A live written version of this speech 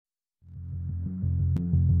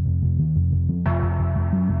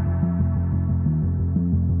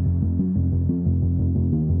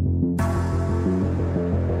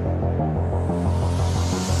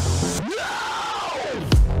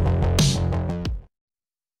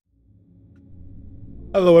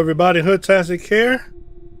Hello everybody, Hoodtastic here,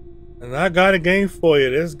 and I got a game for you.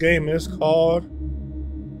 This game is called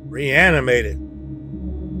ReAnimated.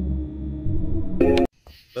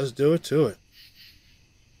 Let's do it to it.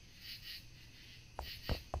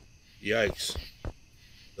 Yikes.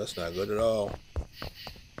 That's not good at all.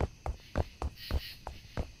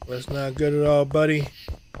 That's not good at all, buddy.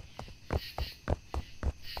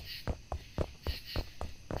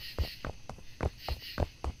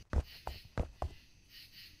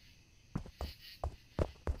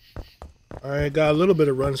 Alright, got a little bit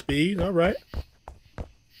of run speed. Alright.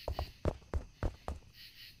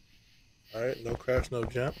 Alright, no crash, no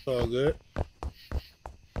jump. It's all good.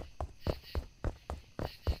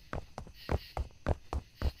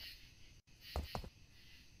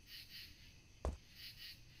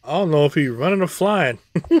 I don't know if he's running or flying.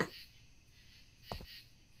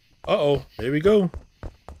 Uh-oh, here we go.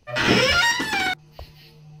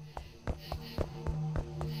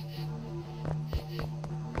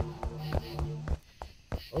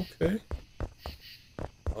 Okay.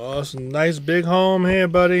 Oh, it's a nice big home here,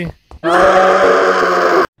 buddy.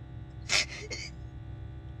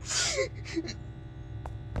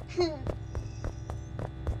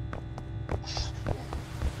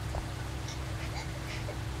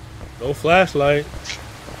 No flashlight.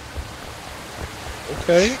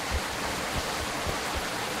 Okay.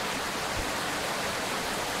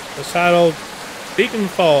 It's titled Beacon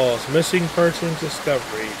Falls Missing Persons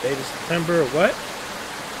Discovery. Dated September what?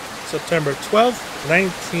 September 12th,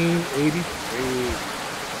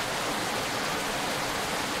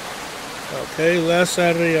 1983. Okay, last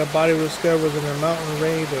Saturday a body was discovered in the mountain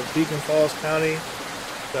range of Beacon Falls County.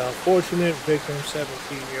 The unfortunate victim,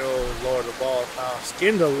 17-year-old Lord of all, found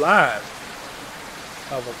skinned alive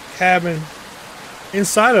of a cabin,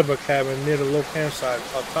 inside of a cabin near the local campsite.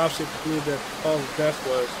 Autopsy concluded that the cause of death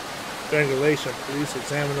was strangulation. Police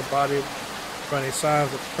examined the body, finding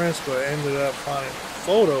signs of prints, but ended up finding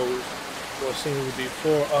photos what seemed to be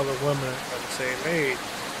 4 other women of the same age.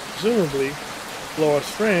 Presumably, Laura's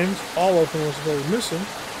friends, all of whom were supposed missing,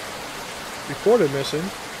 reported missing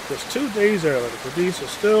just 2 days earlier. The police are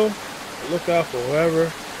still on the lookout for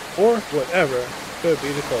whoever or whatever could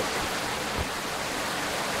be the culprit.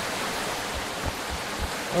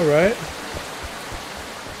 Alright.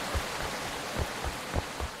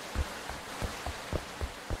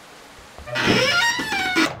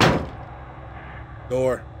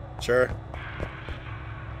 Door. Sure.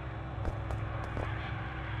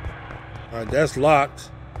 Alright, that's locked.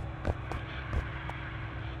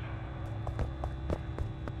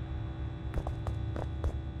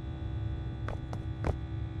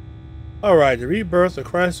 Alright, the rebirth of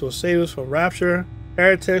Christ will save us from rapture.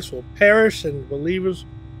 Heretics will perish and believers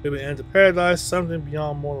will enter paradise, something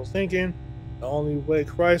beyond mortal thinking. The only way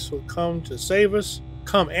Christ will come and save us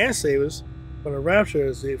from the rapture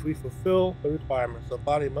is if we fulfill the requirements. The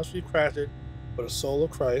body must be crafted for the soul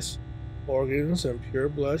of Christ. Organs and pure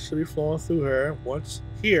blood should be flowing through her. Once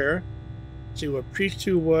here, she will preach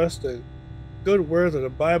to us the good words of the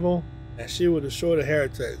Bible, and she will destroy the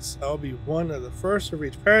heretics. I will be one of the first to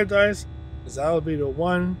reach paradise, as I will be the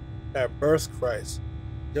one that birthed Christ.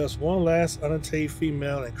 Just one last unattained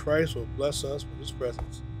female, and Christ will bless us with his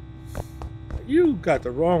presence. You got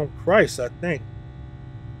the wrong Christ, I think.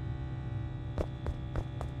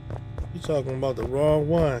 You're talking about the wrong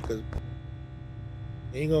one, because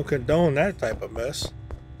he ain't gonna condone that type of mess.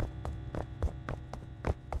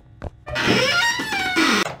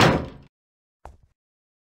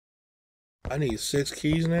 I need 6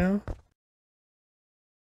 keys now.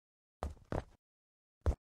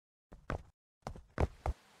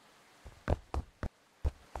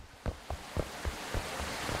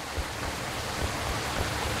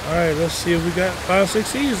 Alright, let's see if we got 5,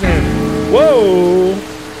 6 keys in. Whoa!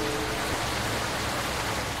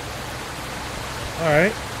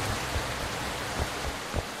 Alright.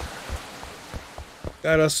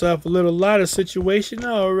 Got ourselves a little lighter situation.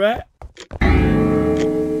 Alright.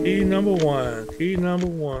 Key number 1. Key number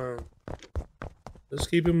 1. Let's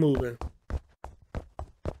keep it moving.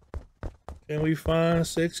 Can we find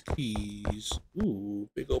 6 keys? Ooh,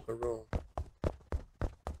 big open room.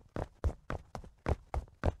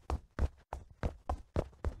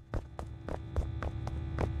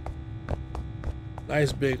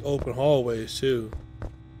 Nice big open hallways too.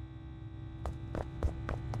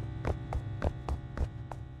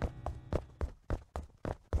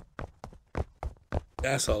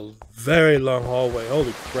 That's a very long hallway.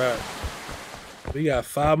 Holy crap. We got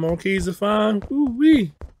 5 more keys to find.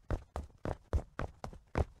 Ooh-wee.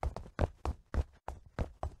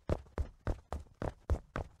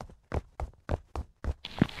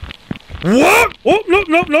 What? Oh, nope,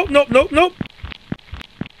 nope, nope, nope, nope, nope.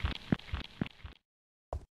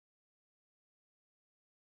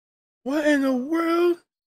 What in the world?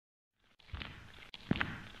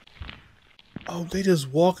 Oh, they just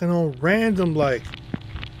walking on random like.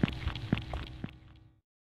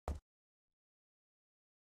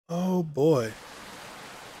 Oh boy.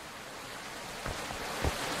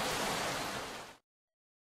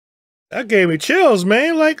 That gave me chills,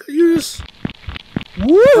 man. Like you just.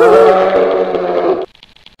 Woo!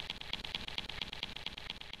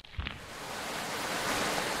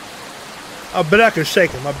 I bet I can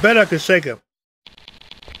shake him. I bet I can shake him.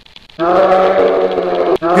 Give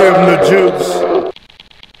him the jukes.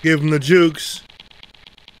 Give him the jukes.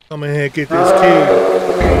 Come in here and get this key.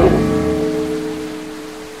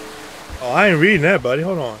 Oh, I ain't reading that, buddy.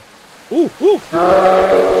 Hold on. Ooh, ooh.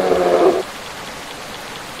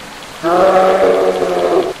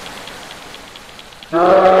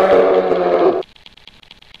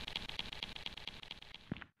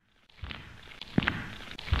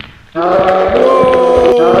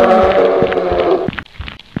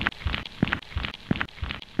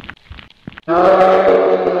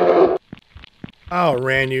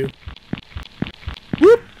 Outran you.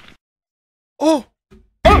 Whoop! Oh!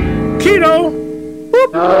 Oh! Keto!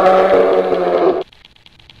 Whoop!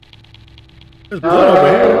 There's blood over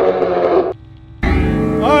here.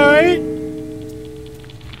 Alright.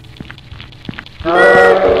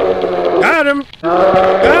 Got him!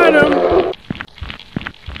 Got him!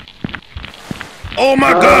 Oh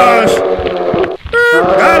my gosh!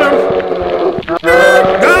 Got him!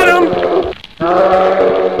 Got him!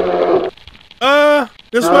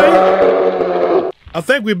 This way? I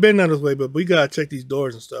think we've been down this way, but we gotta check these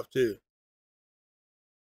doors and stuff too.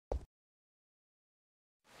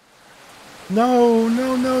 No,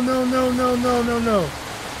 no, no, no, no, no, no, no, no.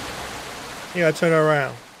 You gotta turn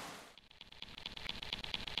around.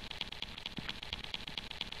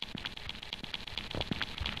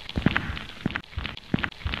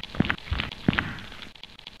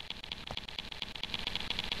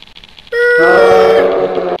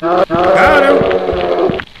 Got him.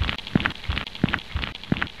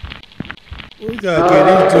 We gotta get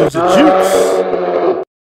these dudes a jukes.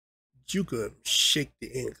 Juke him, shake the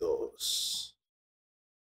ankles.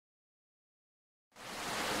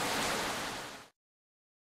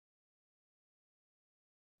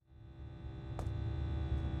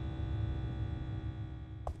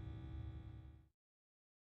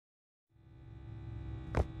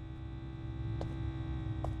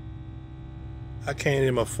 I can't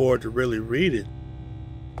even afford to really read it.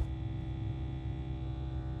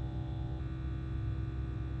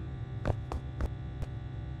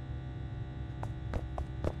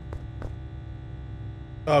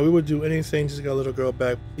 We would do anything just to get a little girl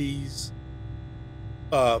back, please.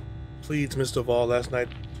 Please, Mr. Vall, last night.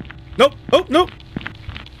 Nope, nope, nope.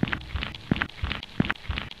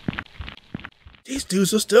 These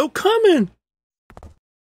dudes are still coming.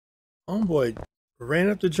 Homeboy ran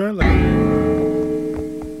up the joint like.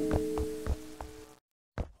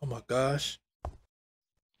 Oh my gosh.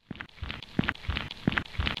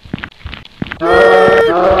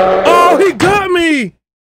 Oh, he got me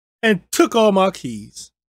and took all my keys.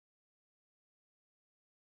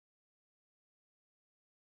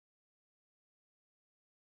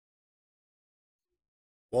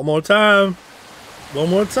 One more time. One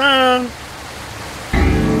more time.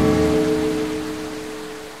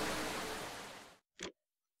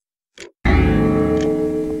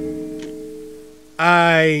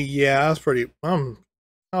 Yeah, I was pretty, I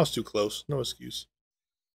was too close. No excuse.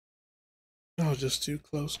 I was just too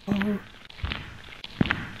close. Oh.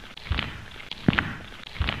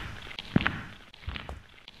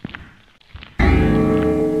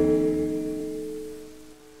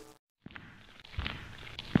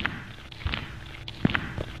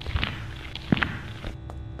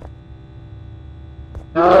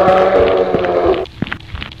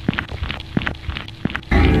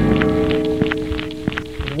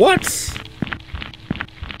 What?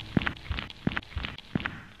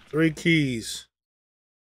 3 keys.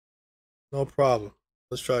 No problem.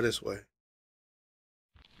 Let's try this way.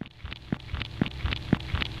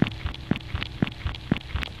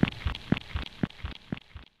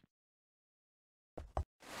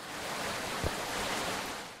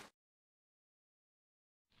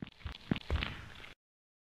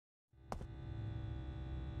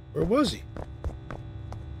 Where was he?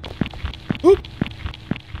 Oop!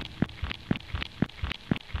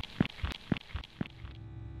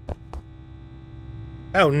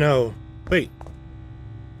 Oh no. Wait.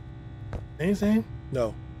 Anything?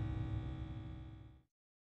 No.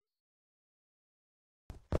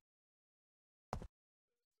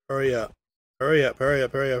 Hurry up. Hurry up, hurry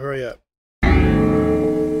up, hurry up, hurry up.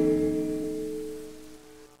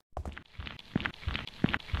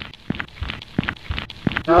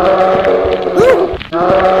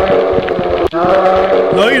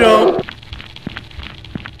 No, you don't.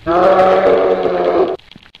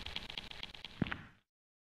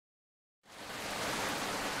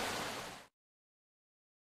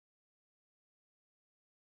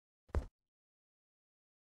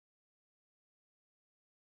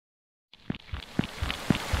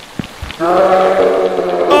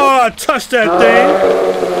 Oh, I touched that thing.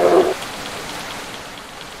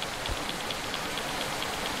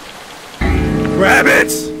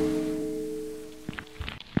 Rabbits!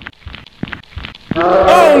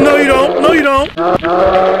 Oh, no you don't. No you don't.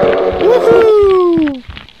 Woohoo!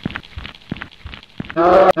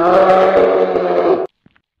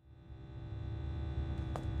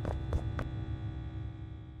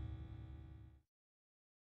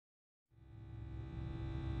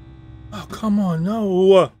 Oh, come on,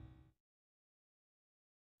 no.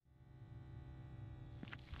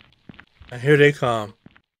 And here they come.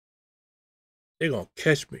 They're gonna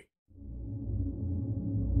catch me.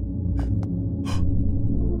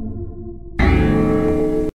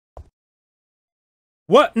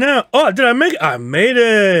 What now? Oh, did I make it? I made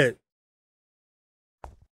it.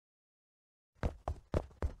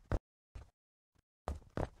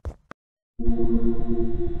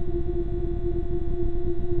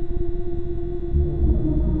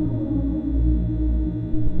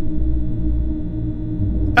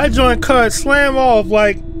 That joint cut slam off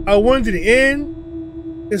like I went to the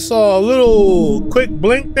end. It saw a little quick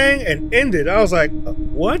blink thing and ended. I was like,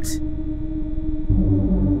 what?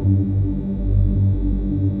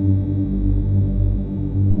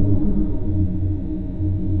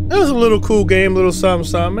 It was a little cool game, little something,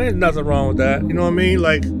 something. Ain't nothing wrong with that. You know what I mean?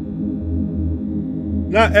 Like,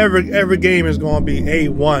 not every game is gonna be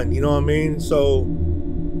A1. You know what I mean? So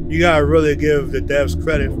you gotta really give the devs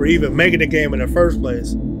credit for even making the game in the first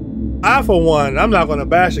place. I, for one, I'm not gonna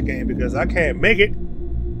bash the game because I can't make it.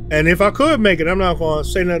 And if I could make it, I'm not gonna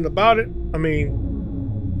say nothing about it. I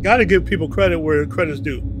mean, gotta give people credit where credit's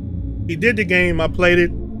due. He did the game, I played it,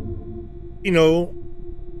 you know,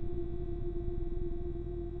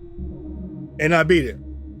 and I beat it.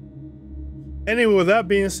 Anyway, with that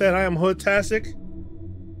being said, I am Hoodtastic.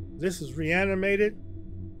 This is ReAnimated,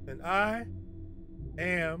 and I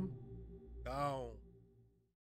am gone.